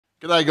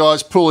G'day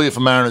guys, Paul here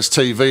from Mariners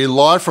TV,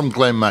 live from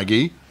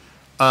Glenmaggie,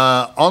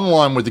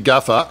 online with the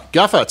Gaffer.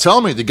 Gaffer,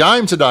 tell me, the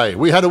game today,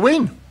 we had a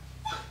win.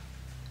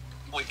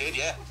 We did,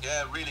 yeah,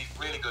 really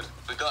good.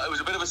 It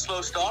was a bit of a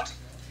slow start.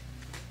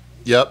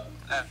 Yep.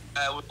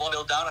 We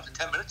 1-0 down after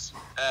 10 minutes,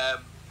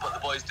 but the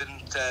boys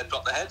didn't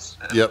drop their heads.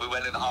 Yep. We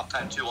went in at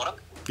half-time 2-1 up.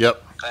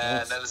 Yep.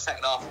 And then the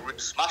second half, we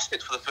smashed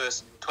it for the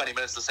first 20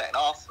 minutes of the second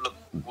half. Look,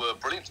 were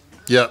brilliant.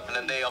 Yep. And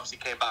then they obviously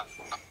came back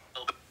a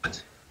little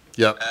bit.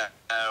 Yep.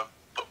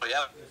 But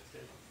yeah,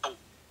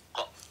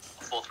 got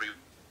 4-3.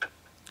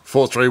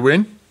 4-3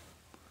 win.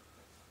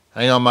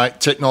 Hang on, mate.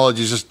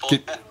 Technology just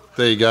keep.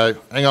 There you go.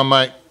 Hang on,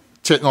 mate.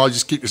 Technology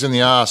just kicked us in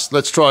the arse.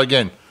 Let's try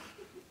again.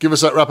 Give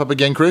us that wrap up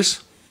again,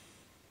 Chris.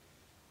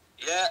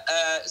 Yeah,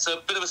 it's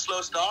a bit of a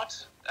slow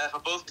start for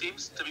both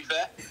teams, to be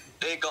fair.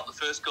 They got the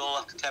first goal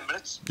after 10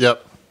 minutes.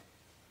 Yep.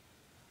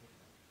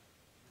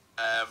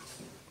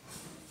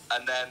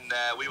 And then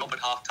we were up at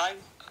half-time.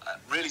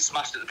 Really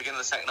smashed it at the beginning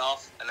of the second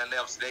half, and then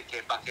they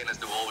came back in as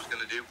they were always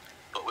going to do.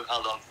 But we've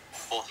held on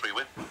 4-3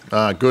 win.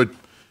 Ah, good.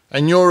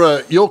 And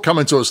you're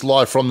coming to us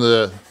live from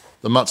the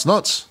Mutts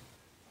Nuts.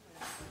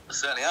 I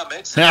certainly am,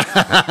 mate.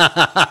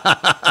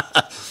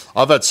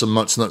 I've had some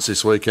Mutts Nuts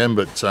this weekend,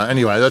 but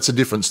anyway, that's a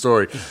different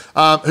story. Who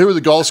are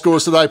the goal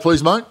scorers today,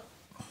 please, mate?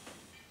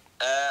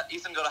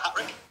 Ethan got a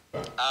hat-trick,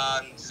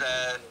 and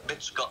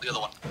Mitch got the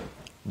other one.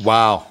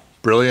 Wow,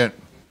 brilliant.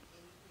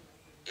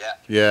 Yeah.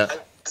 Yeah.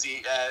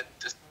 Desi,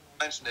 just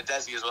mention to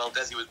Desi as well.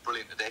 Desi was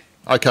brilliant today.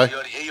 Okay.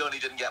 He only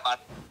didn't get mad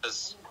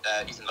because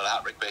Ethan got a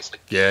hat-trick, basically.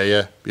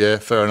 Yeah,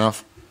 fair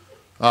enough.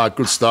 Ah,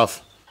 good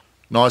stuff.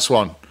 Nice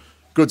one.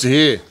 Good to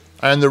hear.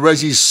 And the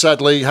Rezzies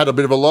sadly had a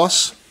bit of a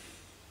loss.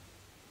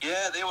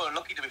 Yeah, they were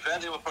lucky, to be fair.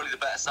 They were probably the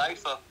better side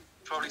for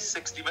probably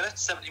 60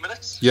 minutes, 70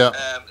 minutes. Yeah.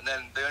 And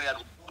then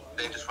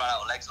they just ran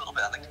out of legs a little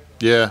bit, I think.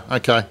 Yeah,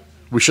 okay.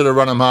 We should have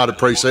run them harder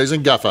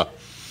pre-season, Gaffer.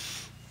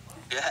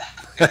 Yeah.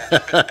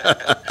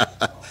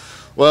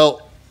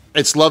 Well,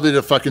 it's lovely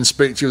to fucking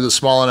speak to you with a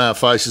smile on our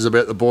faces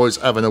about the boys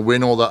having a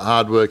win. All that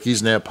hard work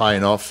is now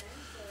paying off.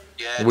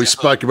 Yeah, we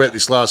spoke about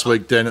this last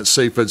week, Dan, at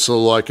Seaford, so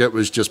like it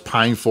was just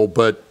painful,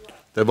 but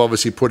they've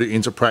obviously put it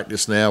into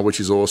practice now, which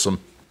is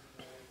awesome.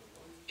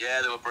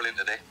 Yeah, they were brilliant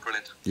today.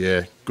 Brilliant.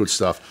 Yeah, good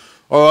stuff.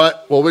 All right,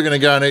 well, we're going to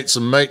go and eat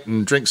some meat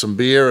and drink some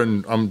beer,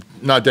 and I'm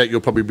no doubt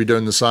you'll probably be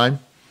doing the same.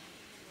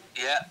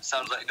 Yeah,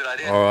 sounds like a good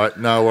idea. All right,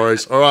 no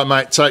worries. All right,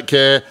 mate, take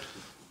care.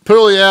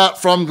 Pooley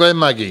out from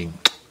Glenmaggie.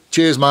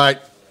 Cheers, mate.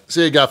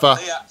 See you, Gaffer.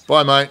 See ya.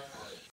 Bye, mate.